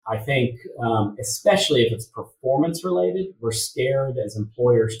I think, especially if it's performance related, we're scared as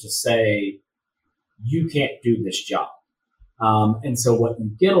employers to say, you can't do this job. And so what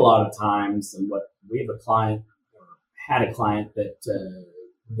you get a lot of times, and what we have a client or had a client that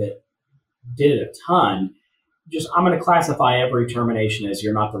did it a ton, just I'm going to classify every termination as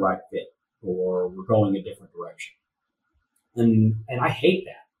you're not the right fit or we're going a different direction. And I hate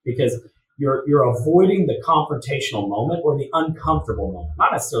that because you're avoiding the confrontational moment or the uncomfortable moment,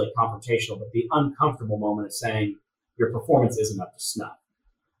 not necessarily confrontational, but the uncomfortable moment of saying your performance isn't up to snuff.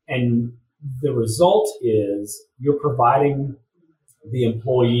 And the result is you're providing the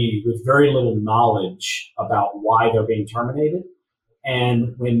employee with very little knowledge about why they're being terminated.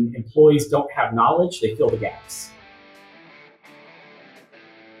 And when employees don't have knowledge, they fill the gaps.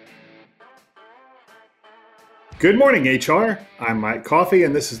 Good morning, HR. I'm Mike Coffey,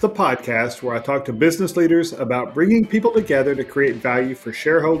 and this is the podcast where I talk to business leaders about bringing people together to create value for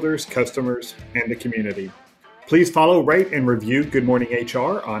shareholders, customers, and the community. Please follow, rate, and review Good Morning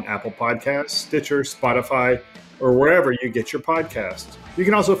HR on Apple Podcasts, Stitcher, Spotify, or wherever you get your podcasts. You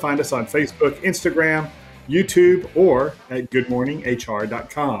can also find us on Facebook, Instagram, YouTube, or at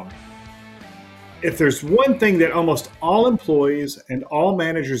goodmorninghr.com. If there's one thing that almost all employees and all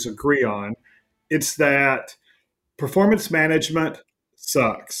managers agree on, it's that performance management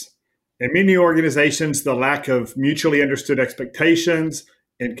sucks. In many organizations, the lack of mutually understood expectations,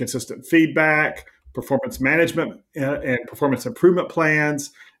 inconsistent feedback, performance management and performance improvement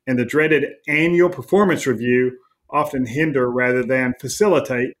plans, and the dreaded annual performance review often hinder rather than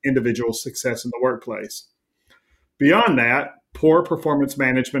facilitate individual success in the workplace. Beyond that, poor performance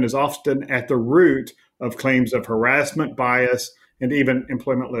management is often at the root of claims of harassment, bias, and even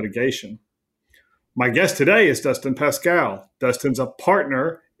employment litigation. My guest today is Dustin Pascal. Dustin's a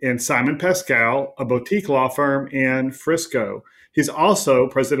partner in Simon Pascal, a boutique law firm in Frisco. He's also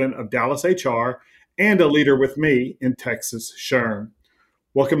president of Dallas HR and a leader with me in Texas SHRM.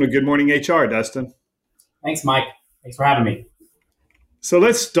 Welcome to Good Morning HR, Dustin. Thanks, Mike. Thanks for having me. So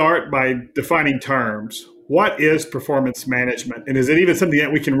let's start by defining terms. What is performance management? And is it even something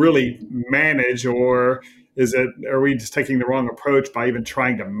that we can really manage, or are we just taking the wrong approach by even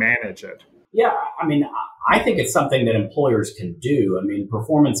trying to manage it? Yeah, I mean, I think it's something that employers can do. I mean,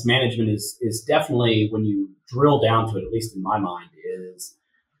 performance management is definitely, when you drill down to it, at least in my mind, is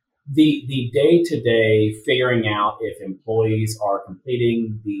the day-to-day figuring out if employees are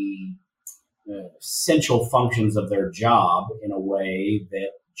completing the essential functions of their job in a way that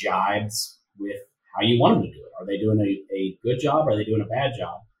jibes with how you want them to do it. Are they doing a good job? Are they doing a bad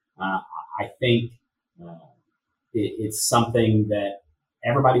job? I think it's something that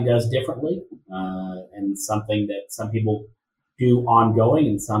everybody does differently, and something that some people do ongoing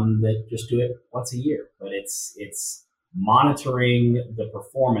and some that just do it once a year. But it's monitoring the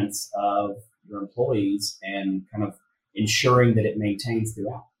performance of your employees and kind of ensuring that it maintains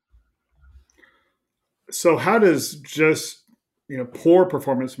throughout. So how does just poor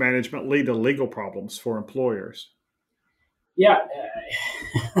performance management lead to legal problems for employers? Yeah,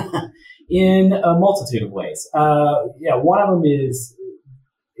 in a multitude of ways. One of them is,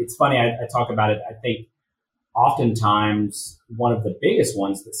 it's funny, I talk about it. I think oftentimes one of the biggest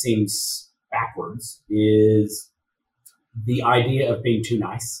ones that seems backwards is the idea of being too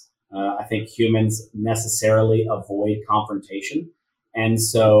nice. I think humans necessarily avoid confrontation. And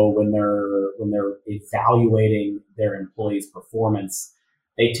so when they're evaluating their employees' performance,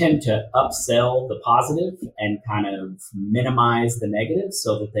 they tend to upsell the positive and kind of minimize the negative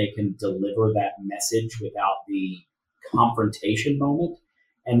so that they can deliver that message without the confrontation moment.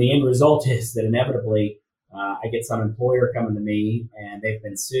 And the end result is that inevitably, I get some employer coming to me and they've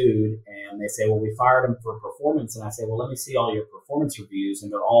been sued and they say, well, we fired them for performance. And I say, well, let me see all your performance reviews.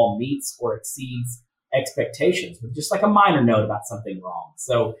 And they're all meets or exceeds expectations with just like a minor note about something wrong.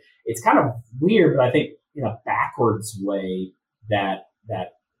 So it's kind of weird, but I think in a backwards way that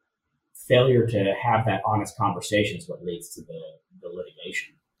failure to have that honest conversation is what leads to the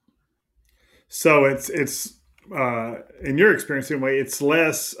litigation. So it's in your experience anyway, it's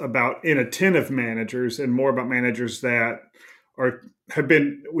less about inattentive managers and more about managers that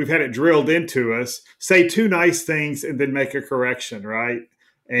we've had it drilled into us, say two nice things and then make a correction, right?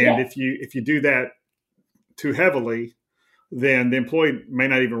 And if you do that too heavily, then the employee may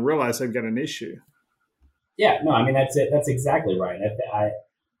not even realize they've got an issue. Yeah, no, I mean, that's it. That's exactly right.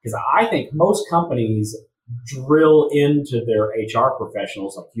 Because I think most companies drill into their HR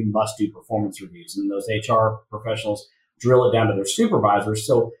professionals, like you must do performance reviews, and those HR professionals drill it down to their supervisors.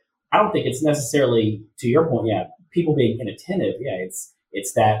 So I don't think it's necessarily, to your point, people being inattentive.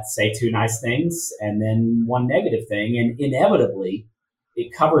 It's that say two nice things and then one negative thing. And inevitably,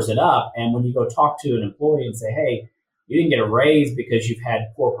 it covers it up. And when you go talk to an employee and say, hey, you didn't get a raise because you've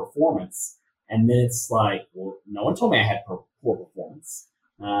had poor performance. And then it's like, well, no one told me I had poor performance.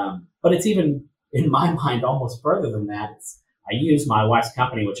 But it's even, in my mind, almost further than that. I use my wife's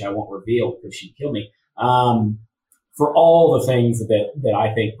company, which I won't reveal because she'd kill me, for all the things that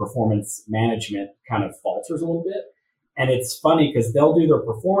I think performance management kind of falters a little bit. And it's funny because they'll do their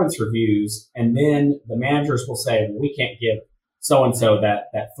performance reviews, and then the managers will say, well, we can't give so-and-so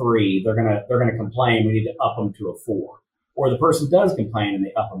that 3. They're gonna complain. We need to up them to a 4. Or the person does complain and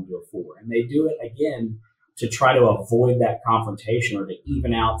they up them to a 4. And they do it again to try to avoid that confrontation or to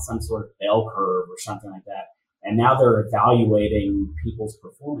even out some sort of bell curve or something like that. And now they're evaluating people's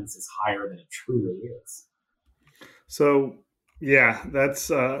performance as higher than it truly is. So, yeah, that's,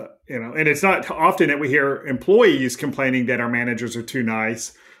 and it's not often that we hear employees complaining that our managers are too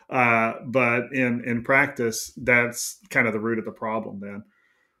nice. But in practice, that's kind of the root of the problem then.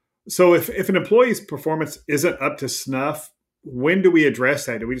 So if an employee's performance isn't up to snuff, when do we address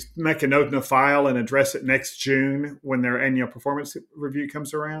that? Do we just make a note in the file and address it next June when their annual performance review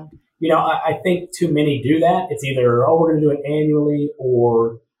comes around? I think too many do that. It's either, oh, we're going to do it annually,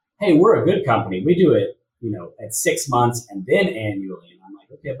 or, hey, we're a good company. We do it, at 6 months and then annually. And I'm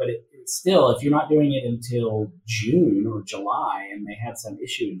like, okay, but it's still, if you're not doing it until June or July and they had some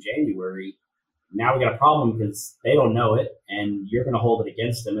issue in January, now we got a problem because they don't know it and you're going to hold it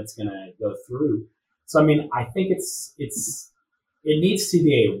against them. It's going to go through. So, I think it needs to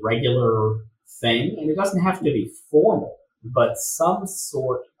be a regular thing, and it doesn't have to be formal, but some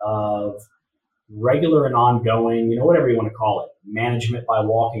sort of regular and ongoing, whatever you want to call it. Management by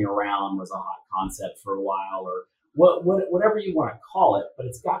walking around was a hot concept for a while, or whatever you want to call it, but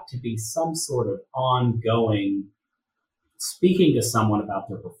it's got to be some sort of ongoing speaking to someone about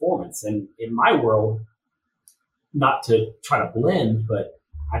their performance. And in my world, not to try to blend, but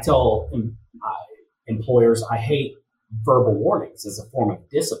I tell employers I hate verbal warnings as a form of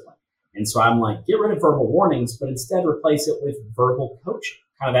discipline. And so I'm like, get rid of verbal warnings, but instead replace it with verbal coaching,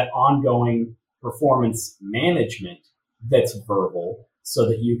 kind of that ongoing performance management that's verbal, so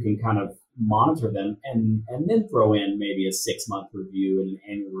that you can kind of monitor them and then throw in maybe a 6-month review and an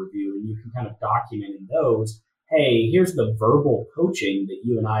annual review. And you can kind of document in those, hey, here's the verbal coaching that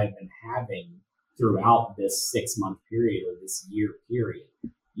you and I have been having throughout this 6-month period or this year period.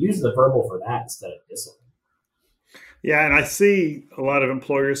 Use the verbal for that instead of discipline. Yeah, and I see a lot of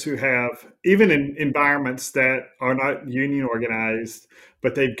employers who have, even in environments that are not union organized,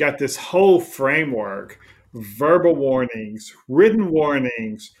 but they've got this whole framework, verbal warnings, written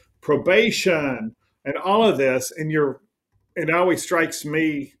warnings, probation, and all of this. And it always strikes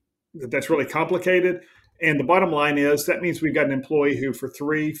me that that's really complicated. And the bottom line is that means we've got an employee who for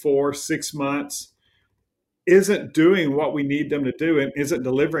 3, 4, 6 months isn't doing what we need them to do and isn't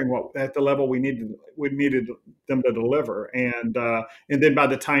delivering what at the level we needed them to deliver. And then by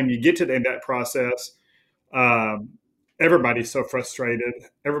the time you get to the end of that process, everybody's so frustrated,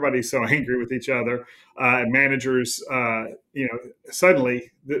 everybody's so angry with each other, and managers,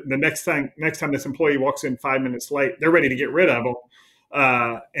 suddenly the next time this employee walks in 5 minutes late, they're ready to get rid of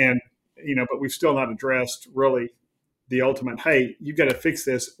them, but we've still not addressed really the ultimate, hey, you've got to fix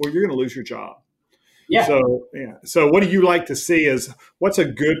this or you're going to lose your job. Yeah. So what do you like to see is what's a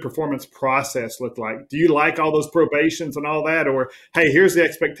good performance process look like? Do you like all those probations and all that, or, hey, here's the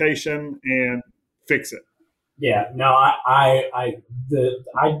expectation and fix it? Yeah, no, I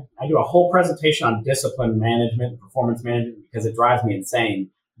do a whole presentation on discipline management and performance management because it drives me insane.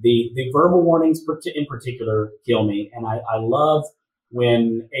 The verbal warnings in particular kill me. And I love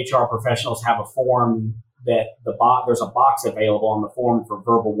when HR professionals have a form that there's a box available on the form for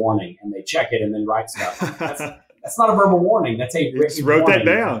verbal warning, and they check it and then write stuff. That's not a verbal warning. That's a written just wrote warning.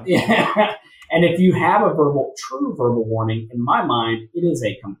 That down. Yeah. And if you have a true verbal warning, in my mind, it is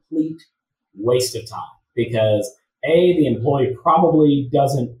a complete waste of time because the employee probably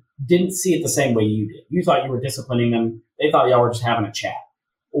didn't see it the same way you did. You thought you were disciplining them. They thought y'all were just having a chat.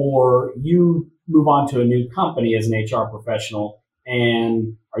 Or you move on to a new company as an HR professional,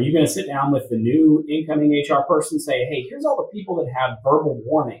 and are you going to sit down with the new incoming HR person and say, hey, here's all the people that have verbal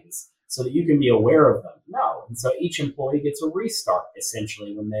warnings so that you can be aware of them? No. And so each employee gets a restart,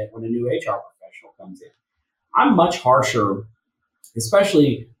 essentially, when a new HR professional comes in. I'm much harsher,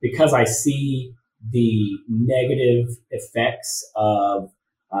 especially because I see the negative effects of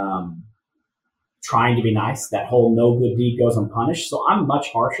trying to be nice. That whole no good deed goes unpunished. So I'm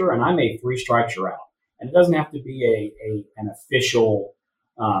much harsher, and I'm a 3 strikes you're out. And it doesn't have to be an official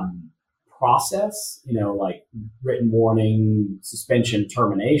process, like written warning, suspension,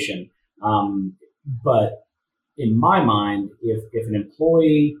 termination. But in my mind, if an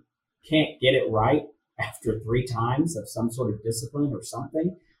employee can't get it right after 3 times of some sort of discipline or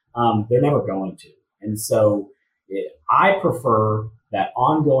something, they're never going to. And so I prefer that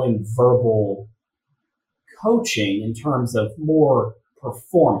ongoing verbal coaching in terms of more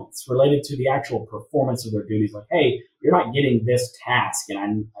performance related to the actual performance of their duties. Like, hey, you're not getting this task,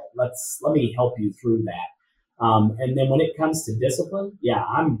 and let me help you through that. And then when it comes to discipline, yeah,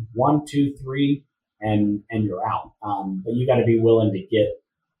 I'm 1, 2, 3, and you're out. But you got to be willing to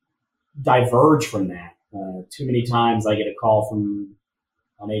diverge from that. Too many times I get a call from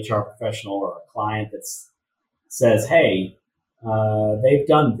an HR professional or a client that says, hey, they've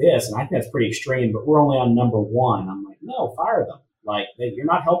done this, and I think that's pretty extreme, but we're only on number 1. I'm like, no, fire them. Like, you're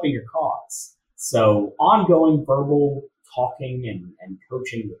not helping your cause. So ongoing verbal talking and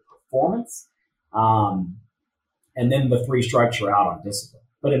coaching with performance, and then the 3 strikes you're out on discipline.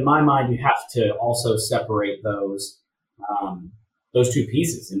 But in my mind, you have to also separate those 2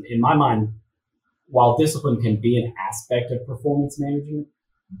 pieces. In my mind, while discipline can be an aspect of performance management,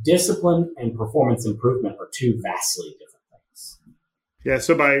 discipline and performance improvement are 2 vastly different things. Yeah.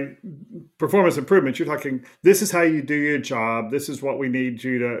 So by performance improvement, you're talking, this is how you do your job. This is what we need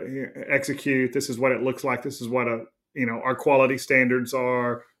you to execute. This is what it looks like. This is what our quality standards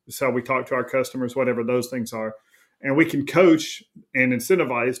are. This is how we talk to our customers, whatever those things are. And we can coach and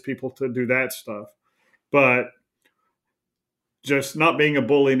incentivize people to do that stuff. But just not being a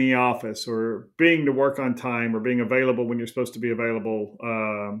bull in the office, or being to work on time, or being available when you're supposed to be available,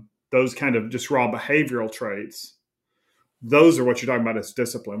 those kind of just raw behavioral traits, those are what you're talking about as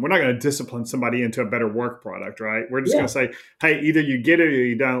discipline. We're not going to discipline somebody into a better work product, right? We're just going to say, hey, either you get it or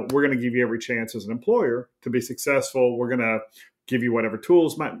you don't. We're going to give you every chance as an employer to be successful. We're going to give you whatever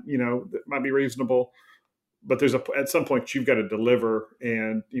tools might be reasonable. But at some point you've got to deliver,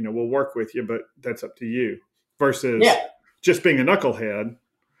 and, we'll work with you, but that's up to you, versus just being a knucklehead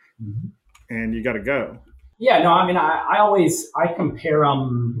and you got to go. Yeah, no, I mean, I compare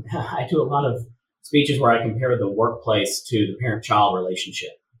I do a lot of speeches where I compare the workplace to the parent-child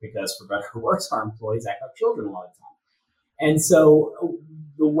relationship, because for better or worse, our employees act like children a lot of the time. And so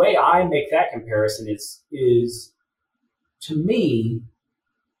the way I make that comparison is to me,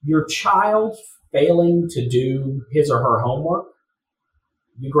 your child failing to do his or her homework,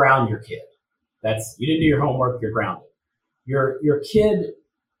 you ground your kid. You didn't do your homework, you're grounded. Your kid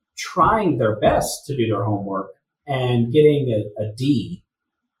trying their best to do their homework and getting a D,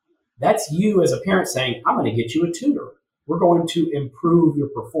 that's you as a parent saying, I'm going to get you a tutor. We're going to improve your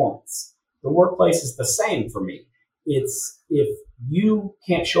performance. The workplace is the same for me. It's, if you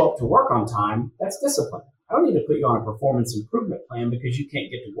can't show up to work on time, that's discipline. I don't need to put you on a performance improvement plan because you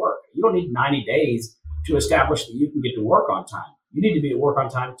can't get to work. You don't need 90 days to establish that you can get to work on time. You need to be at work on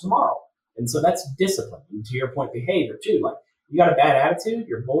time tomorrow. And so that's discipline. And to your point, behavior too. Like, you got a bad attitude,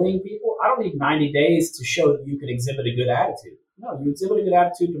 you're bullying people. I don't need 90 days to show that you can exhibit a good attitude. No, you exhibit a good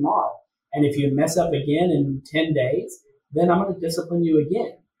attitude tomorrow. And if you mess up again in 10 days, then I'm going to discipline you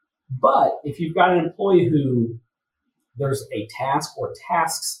again. But if you've got an employee who there's a task or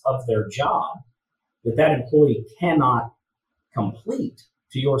tasks of their job that employee cannot complete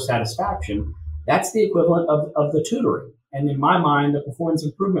to your satisfaction, that's the equivalent of the tutoring. And in my mind, the performance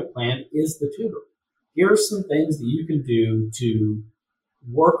improvement plan is the tutor. Here are some things that you can do to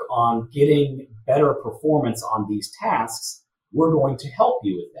work on getting better performance on these tasks. We're going to help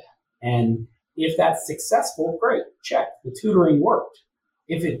you with that. And if that's successful, great, check, the tutoring worked.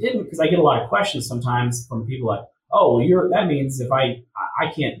 If it didn't, because I get a lot of questions sometimes from people like, oh, well, that means if I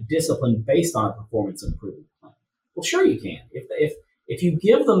can't discipline based on a performance improvement plan. Well, sure you can. If you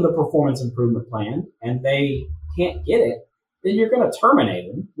give them the performance improvement plan and they can't get it, then you're going to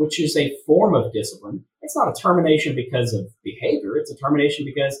terminate them, which is a form of discipline. It's not a termination because of behavior. It's a termination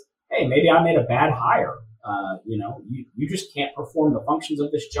because, hey, maybe I made a bad hire. You just can't perform the functions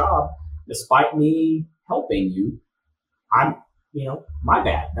of this job despite me helping you. My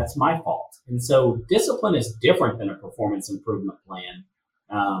bad. That's my fault. And so discipline is different than a performance improvement plan.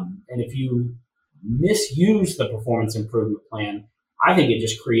 And if you misuse the performance improvement plan, I think it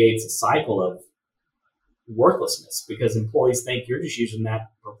just creates a cycle of worthlessness, because employees think you're just using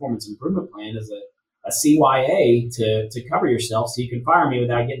that performance improvement plan as a CYA to cover yourself so you can fire me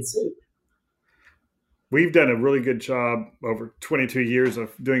without getting sued. We've done a really good job over 22 years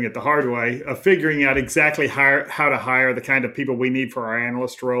of doing it the hard way, of figuring out exactly how to hire the kind of people we need for our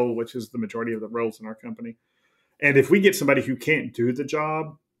analyst role, which is the majority of the roles in our company. And if we get somebody who can't do the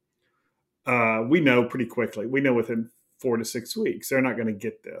job, we know pretty quickly. We know within 4 to 6 weeks, they're not going to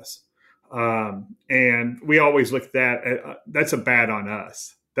get this. And we always look at that. That's a bad on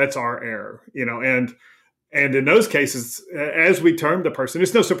us. That's our error, and And in those cases, as we term the person,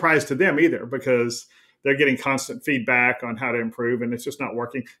 it's no surprise to them either, because they're getting constant feedback on how to improve, and it's just not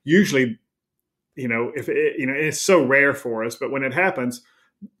working. Usually, if it, it's so rare for us, but when it happens,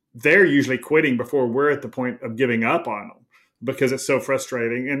 they're usually quitting before we're at the point of giving up on them, because it's so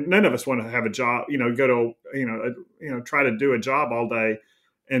frustrating. And none of us want to have a job, go to, try to do a job all day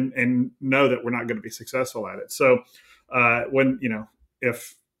and know that we're not going to be successful at it. So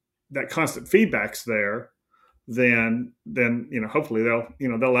if that constant feedback's there, then hopefully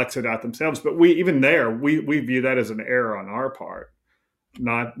they'll exit out themselves. But we view that as an error on our part,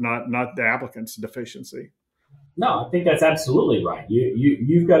 not the applicant's deficiency. No, I think that's absolutely right.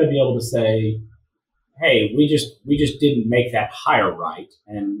 You've got to be able to say, hey, we just didn't make that hire right,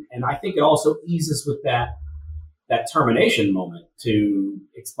 and I think it also eases with that termination moment to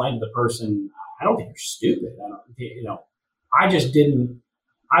explain to the person, I don't think you're stupid. I just didn't.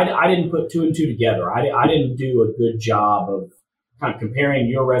 I didn't put two and two together. I didn't do a good job of kind of comparing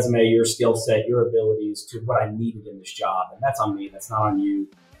your resume, your skill set, your abilities to what I needed in this job. And that's on me. That's not on you.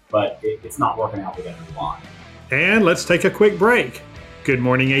 But it's not working out. We got to move on. And let's take a quick break. Good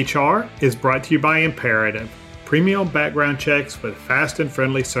Morning HR is brought to you by Imperative, premium background checks with fast and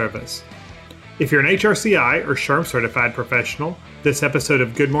friendly service. If you're an HRCI or SHRM certified professional, this episode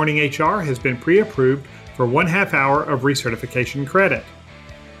of Good Morning HR has been pre-approved for 1/2 hour of recertification credit.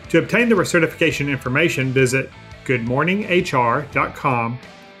 To obtain the recertification information, visit goodmorninghr.com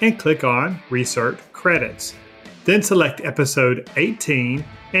and click on Recert Credits. Then select episode 18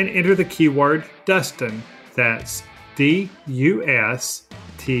 and enter the keyword Dustin. That's DUSTIN.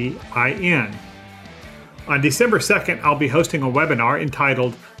 On December 2nd, I'll be hosting a webinar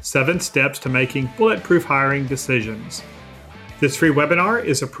entitled 7 Steps to Making Bulletproof Hiring Decisions. This free webinar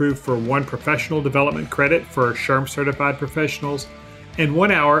is approved for 1 professional development credit for SHRM certified professionals and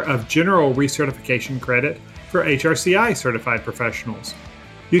 1 hour of general recertification credit for HRCI certified professionals.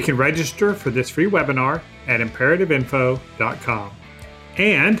 You can register for this free webinar at imperativeinfo.com.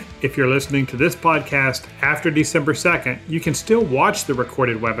 And if you're listening to this podcast after December 2nd, you can still watch the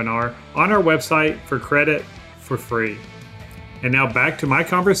recorded webinar on our website for credit for free. And now back to my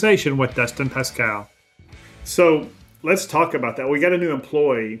conversation with Dustin Pascal. So let's talk about that. We got a new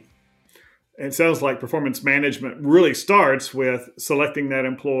employee. It sounds like performance management really starts with selecting that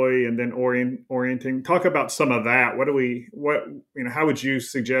employee and then orienting. Talk about some of that. How would you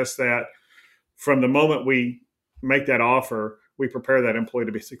suggest that from the moment we make that offer, we prepare that employee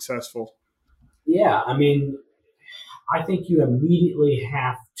to be successful? Yeah, I mean, I think you immediately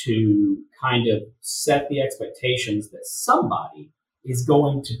have to kind of set the expectations that somebody is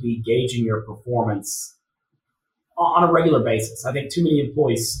going to be gauging your performance on a regular basis. I think too many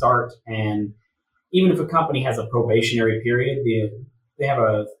employees start, and even if a company has a probationary period, they have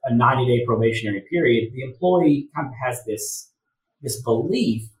a 90-day probationary period, the employee kind of has this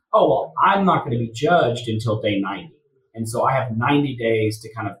belief, oh, well, I'm not going to be judged until day 90. And so I have 90 days to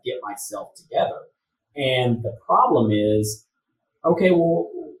kind of get myself together. And the problem is, okay, well,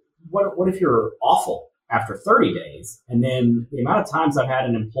 what if you're awful after 30 days? And then the amount of times I've had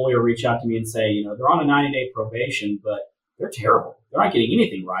an employer reach out to me and say, they're on a 90-day probation, but they're terrible. They're not getting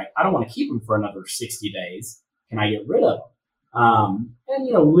anything right. I don't want to keep them for another 60 days. Can I get rid of them?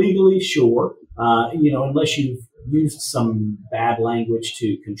 Legally, sure. Unless you've used some bad language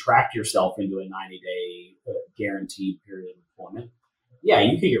to contract yourself into a 90-day guaranteed period of employment, yeah,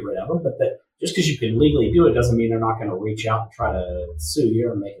 you can get rid of them. But just because you can legally do it doesn't mean they're not going to reach out and try to sue you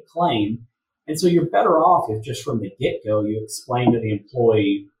or make a claim. And so you're better off if just from the get-go you explain to the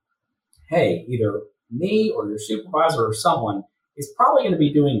employee, hey, either me or your supervisor or someone is probably going to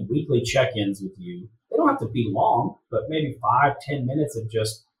be doing weekly check-ins with you. They don't have to be long, but maybe 5-10 minutes of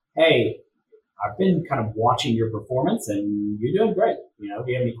just, hey, I've been kind of watching your performance and you're doing great. Do you have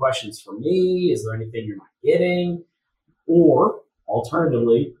any questions for me? Is there anything you're not getting? Or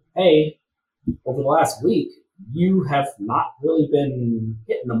alternatively, hey, over the last week, you have not really been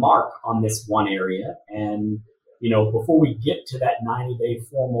hitting the mark on this one area. And, before we get to that 90-day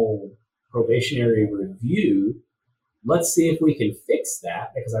formal probationary review, let's see if we can fix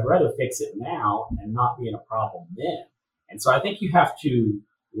that, because I'd rather fix it now and not be in a problem then. And so I think you have to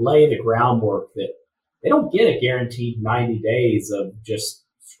lay the groundwork that they don't get a guaranteed 90 days of just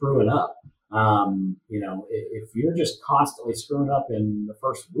screwing up. If you're just constantly screwing up in the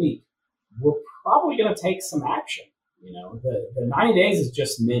first week, we're probably going to take some action. The 90 days is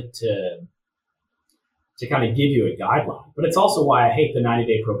just meant to kind of give you a guideline, but it's also why I hate the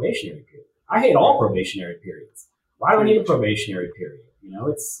 90-day probationary period. I hate all probationary periods. Why do we need a probationary period?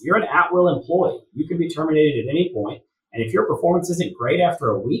 You're an at-will employee. You can be terminated at any point. And if your performance isn't great after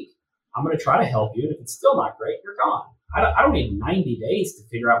a week, I'm going to try to help you. And if it's still not great, you're gone. I don't need 90 days to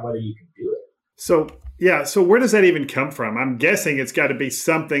figure out whether you can do it. So, yeah. So where does that even come from? I'm guessing it's got to be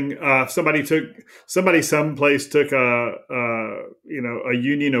something. Somebody someplace took a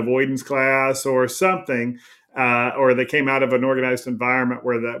union avoidance class or something, or they came out of an organized environment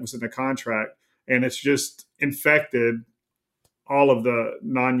where that was in a contract, and it's just infected all of the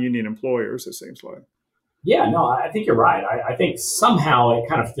non-union employers, it seems like. Yeah, no, I think you're right. I think somehow it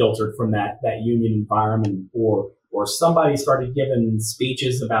kind of filtered from that union environment, or somebody started giving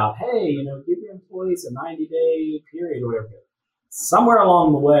speeches about, hey, give your employees a 90-day period or whatever. Somewhere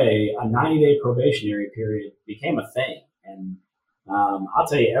along the way, a 90-day probationary period became a thing. And I'll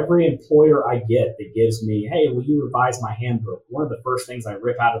tell you, every employer I get that gives me, hey, will you revise my handbook? One of the first things I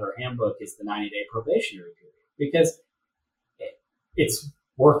rip out of their handbook is the 90-day probationary period, because it's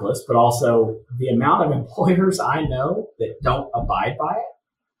worthless, but also the amount of employers I know that don't abide by it.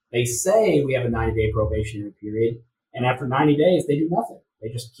 They say we have a 90-day probationary period, and after 90 days, they do nothing. They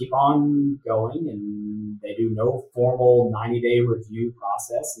just keep on going, and they do no formal 90-day review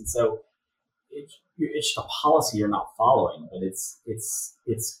process. And so it's just a policy you're not following, but it's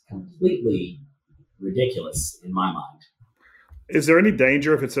completely ridiculous in my mind. Is there any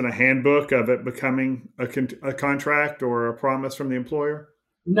danger if it's in a handbook of it becoming a contract or a promise from the employer?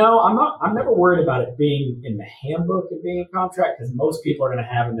 No, I'm not. I'm never worried about it being in the handbook and being a contract, because most people are going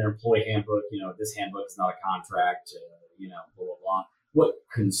to have in their employee handbook, this handbook is not a contract, blah, blah, blah. What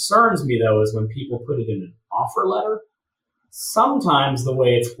concerns me, though, is when people put it in an offer letter. Sometimes the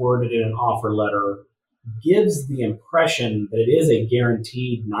way it's worded in an offer letter gives the impression that it is a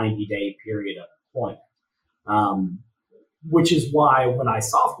guaranteed 90-day period of employment, which is why when I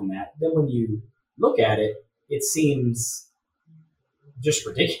soften that, then when you look at it, it seems just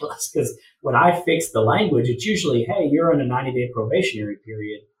ridiculous, because when I fix the language, it's usually, hey, you're in a 90-day probationary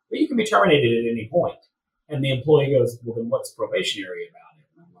period, but you can be terminated at any point. And the employee goes, well, then what's probationary about it?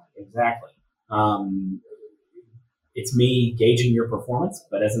 And I'm like, exactly. It's me gauging your performance,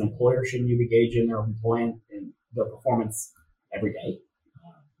 but as an employer, shouldn't you be gauging their performance every day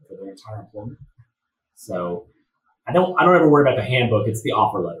for their entire employment? So I don't ever worry about the handbook. It's the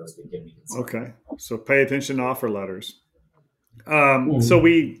offer letters that give me concern. Okay, so pay attention to offer letters. So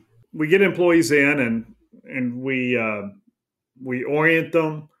we get employees in and we orient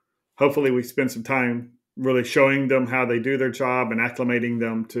them. Hopefully we spend some time really showing them how they do their job and acclimating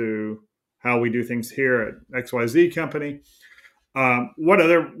them to how we do things here at XYZ company. What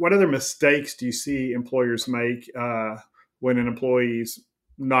other mistakes do you see employers make when an employee's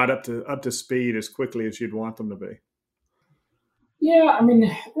not up to speed as quickly as you'd want them to be? Yeah, I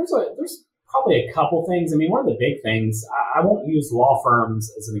mean, there's probably a couple things. I mean, one of the big things, I won't use law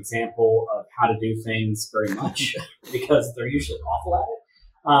firms as an example of how to do things very much because they're usually awful at it.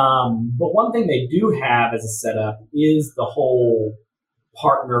 But one thing they do have as a setup is the whole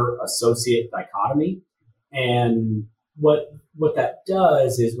partner-associate dichotomy. And what that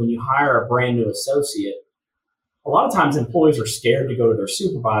does is when you hire a brand new associate, a lot of times employees are scared to go to their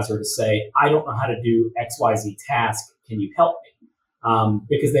supervisor to say, I don't know how to do XYZ task. Can you help me?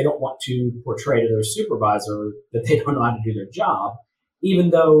 Because they don't want to portray to their supervisor that they don't know how to do their job, even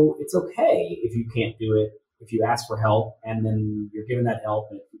though it's okay if you can't do it, if you ask for help and then you're given that help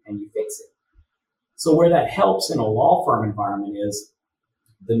and you fix it. So where that helps in a law firm environment is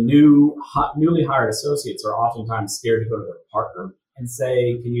the newly hired associates are oftentimes scared to go to their partner and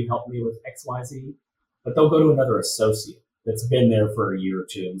say, can you help me with XYZ? But they'll go to another associate that's been there for a year or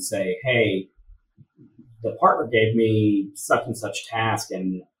two and say, hey, the partner gave me such and such task,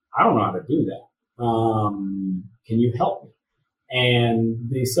 and I don't know how to do that. Can you help me? And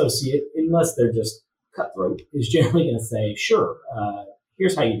the associate, unless they're just cutthroat, is generally going to say, sure,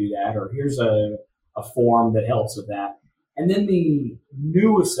 here's how you do that, or here's a form that helps with that. And then the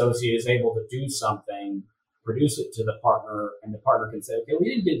new associate is able to do something, produce it to the partner, and the partner can say, okay, we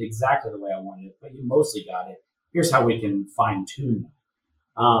didn't get it exactly the way I wanted it, but you mostly got it. Here's how we can fine tune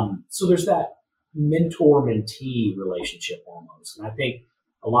that. So there's that mentor-mentee relationship almost. And I think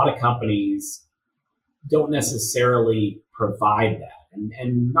a lot of companies don't necessarily provide that.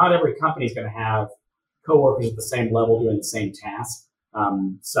 And not every company is going to have coworkers at the same level doing the same task,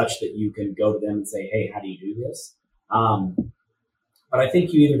 such that you can go to them and say, hey, how do you do this? But I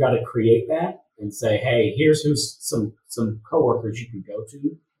think you either got to create that and say, hey, here's who's some coworkers you can go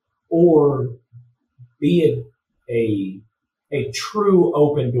to, or be a true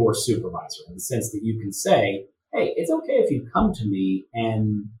open door supervisor in the sense that you can say, hey, it's okay if you come to me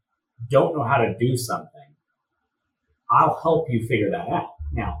and don't know how to do something. I'll help you figure that out.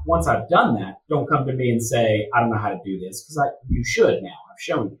 Now, once I've done that, don't come to me and say, I don't know how to do this, because you should now. I've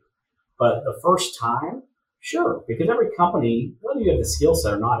shown you. But the first time, sure, because every company, whether you have the skill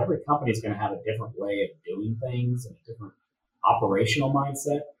set or not, every company is going to have a different way of doing things and a different operational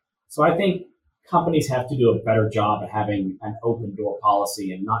mindset. So I think companies have to do a better job at having an open door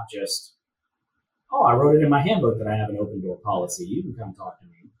policy and not just, oh, I wrote it in my handbook that I have an open door policy. You can come talk to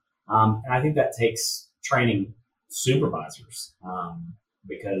me. And I think that takes training supervisors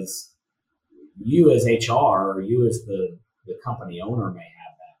because you as HR or you as the company owner may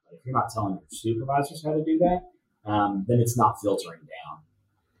have that. But if you're not telling your supervisors how to do that, then it's not filtering down.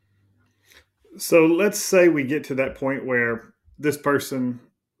 So let's say we get to that point where this person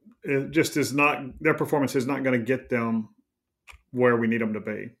just is not, their performance is not going to get them where we need them to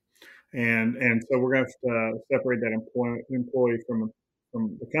be. And so we're going to separate that employee from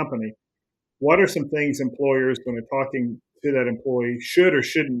the company. What are some things employers, when they're talking to that employee, should or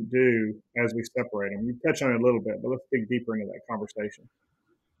shouldn't do as we separate them? You touched on it a little bit, but let's dig deeper into that conversation.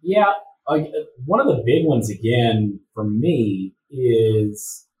 Yeah. One of the big ones, again, for me,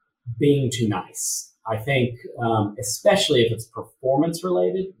 is being too nice. I think, especially if it's performance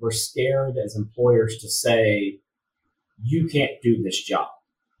related, we're scared as employers to say, you can't do this job.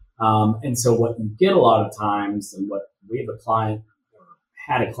 And so what you get a lot of times, and what we have a client or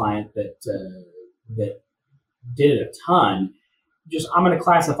had a client that did it a ton, just I'm going to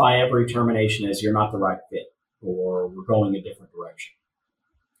classify every termination as you're not the right fit or we're going a different direction.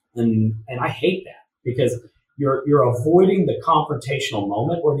 And I hate that because you're avoiding the confrontational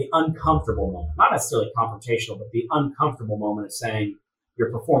moment or the uncomfortable moment, not necessarily confrontational, but the uncomfortable moment of saying your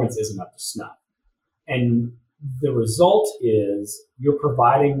performance isn't up to snuff. And the result is you're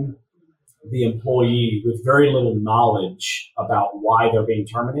providing the employee with very little knowledge about why they're being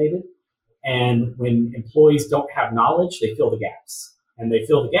terminated. And when employees don't have knowledge, they fill the gaps. And they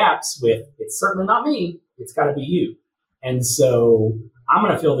fill the gaps with, it's certainly not me, it's got to be you. And so I'm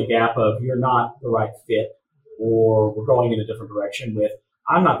going to fill the gap of you're not the right fit or we're going in a different direction with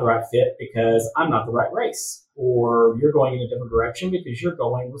I'm not the right fit because I'm not the right race, or you're going in a different direction because you're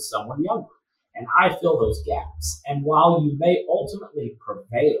going with someone younger. And I fill those gaps. And while you may ultimately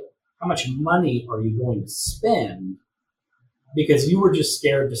prevail, how much money are you going to spend because you were just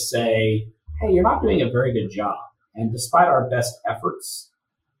scared to say, hey, you're not doing a very good job. And despite our best efforts,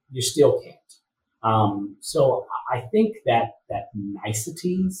 you still can't. So I think that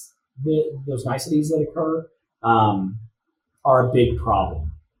niceties, those niceties that occur, are a big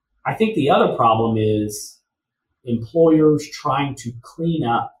problem. I think the other problem is employers trying to clean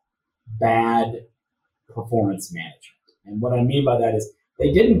up bad performance management. And what I mean by that is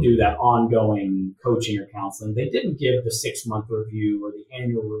they didn't do that ongoing coaching or counseling. They didn't give the 6-month review or the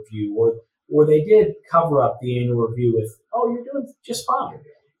annual review, or they did cover up the annual review with, oh, you're doing just fine.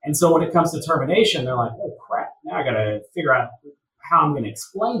 And so when it comes to termination, they're like, oh, crap, now I got to figure out how I'm going to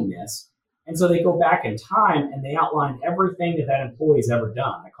explain this. And so they go back in time and they outline everything that employee's ever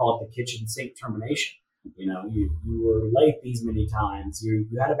done. I call it the kitchen sink termination. You know, you were late these many times. You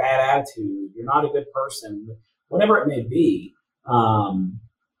had a bad attitude. You're not a good person, whatever it may be. And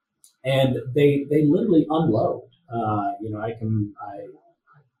they literally unload.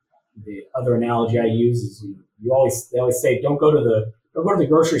 The other analogy I use is they always say, don't go to the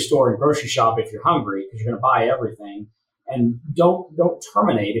grocery store and grocery shop if you're hungry because you're going to buy everything, and don't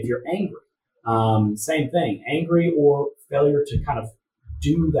terminate if you're angry. Same thing, angry or failure to kind of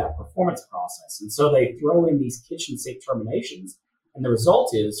do that performance process. And so they throw in these kitchen sink terminations, and the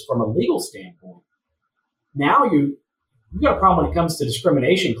result is, from a legal standpoint, now you got a problem when it comes to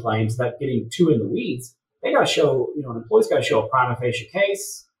discrimination claims that getting too in the weeds. They got to show, an employee's got to show a prima facie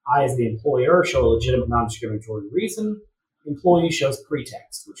case. I, as the employer, show a legitimate non-discriminatory reason. Employee shows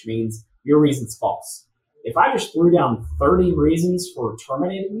pretext, which means your reason's false. If I just threw down 30 reasons for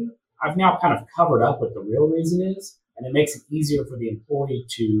terminating you, I've now kind of covered up what the real reason is, and it makes it easier for the employee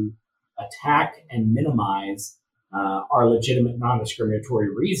to attack and minimize our legitimate non-discriminatory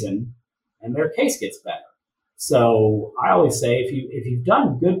reason, and their case gets better. So I always say, if you've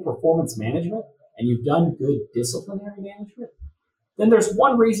done good performance management and you've done good disciplinary management, then there's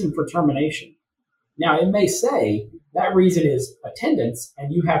one reason for termination. Now, it may say that reason is attendance,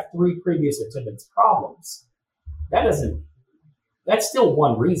 and you have 3 previous attendance problems. That's still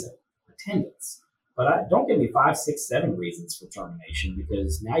one reason, attendance. But don't give me 5, 6, 7 reasons for termination,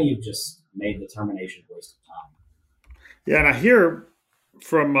 because now you've just made the termination a waste of time. Yeah, and I hear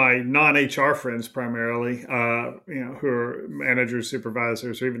from my non-HR friends primarily, who are managers,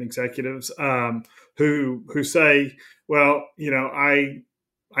 supervisors, or even executives, who say, well,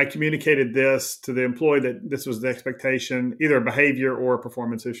 I communicated this to the employee that this was the expectation, either a behavior or a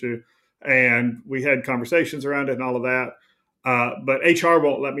performance issue, and we had conversations around it and all of that. but HR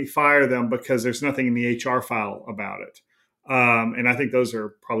won't let me fire them because there's nothing in the HR file about it. And I think those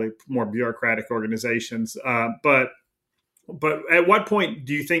are probably more bureaucratic organizations. But at what point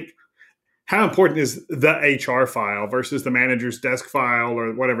do you think, how important is the HR file versus the manager's desk file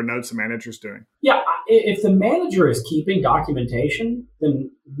or whatever notes the manager's doing? Yeah, if the manager is keeping documentation,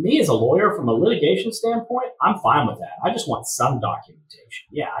 then me as a lawyer from a litigation standpoint, I'm fine with that. I just want some documentation.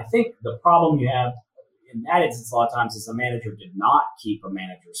 Yeah, I think the problem you have in that instance a lot of times is the manager did not keep a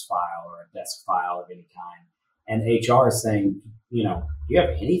manager's file or a desk file of any kind. And HR is saying, do you have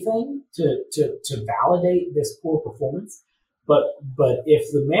anything to validate this poor performance? But if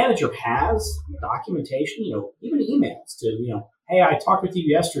the manager has documentation, even emails to, hey, I talked with you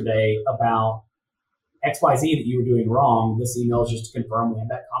yesterday about XYZ that you were doing wrong. This email is just to confirm we had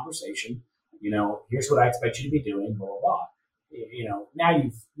that conversation. Here's what I expect you to be doing, blah, blah, blah. Now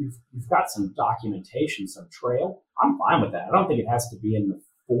you've got some documentation, some trail. I'm fine with that. I don't think it has to be in the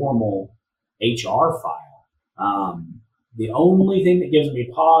formal HR file. The only thing that gives me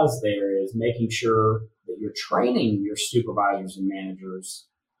pause there is making sure that you're training your supervisors and managers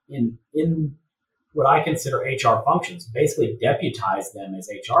in what I consider HR functions. Basically deputize them as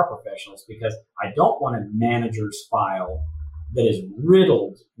HR professionals, because I don't want a manager's file that is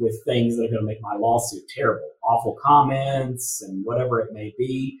riddled with things that are going to make my lawsuit terrible, awful comments and whatever it may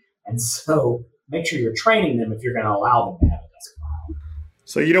be. And so make sure you're training them if you're going to allow them to have a desk file.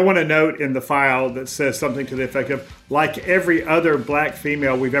 So you don't want a note in the file that says something to the effect of, like every other black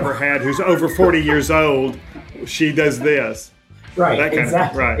female we've ever had who's over 40 years old, she does this. Right,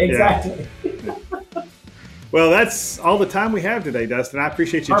 exactly. Exactly. Yeah. Well, that's all the time we have today, Dustin. I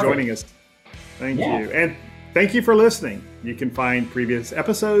appreciate you joining us. Thank you. And thank you for listening. You can find previous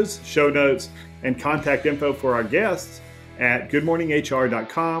episodes, show notes, and contact info for our guests at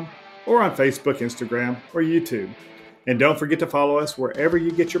goodmorninghr.com or on Facebook, Instagram, or YouTube. And don't forget to follow us wherever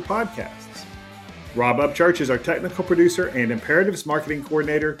you get your podcasts. Rob Upchurch is our technical producer, and Imperatives Marketing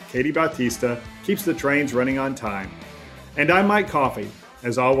Coordinator, Katie Bautista, keeps the trains running on time. And I'm Mike Coffey.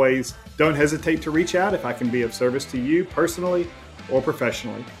 As always, don't hesitate to reach out if I can be of service to you personally or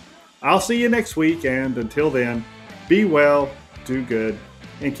professionally. I'll see you next week, and until then, be well, do good,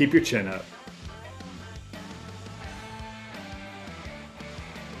 and keep your chin up.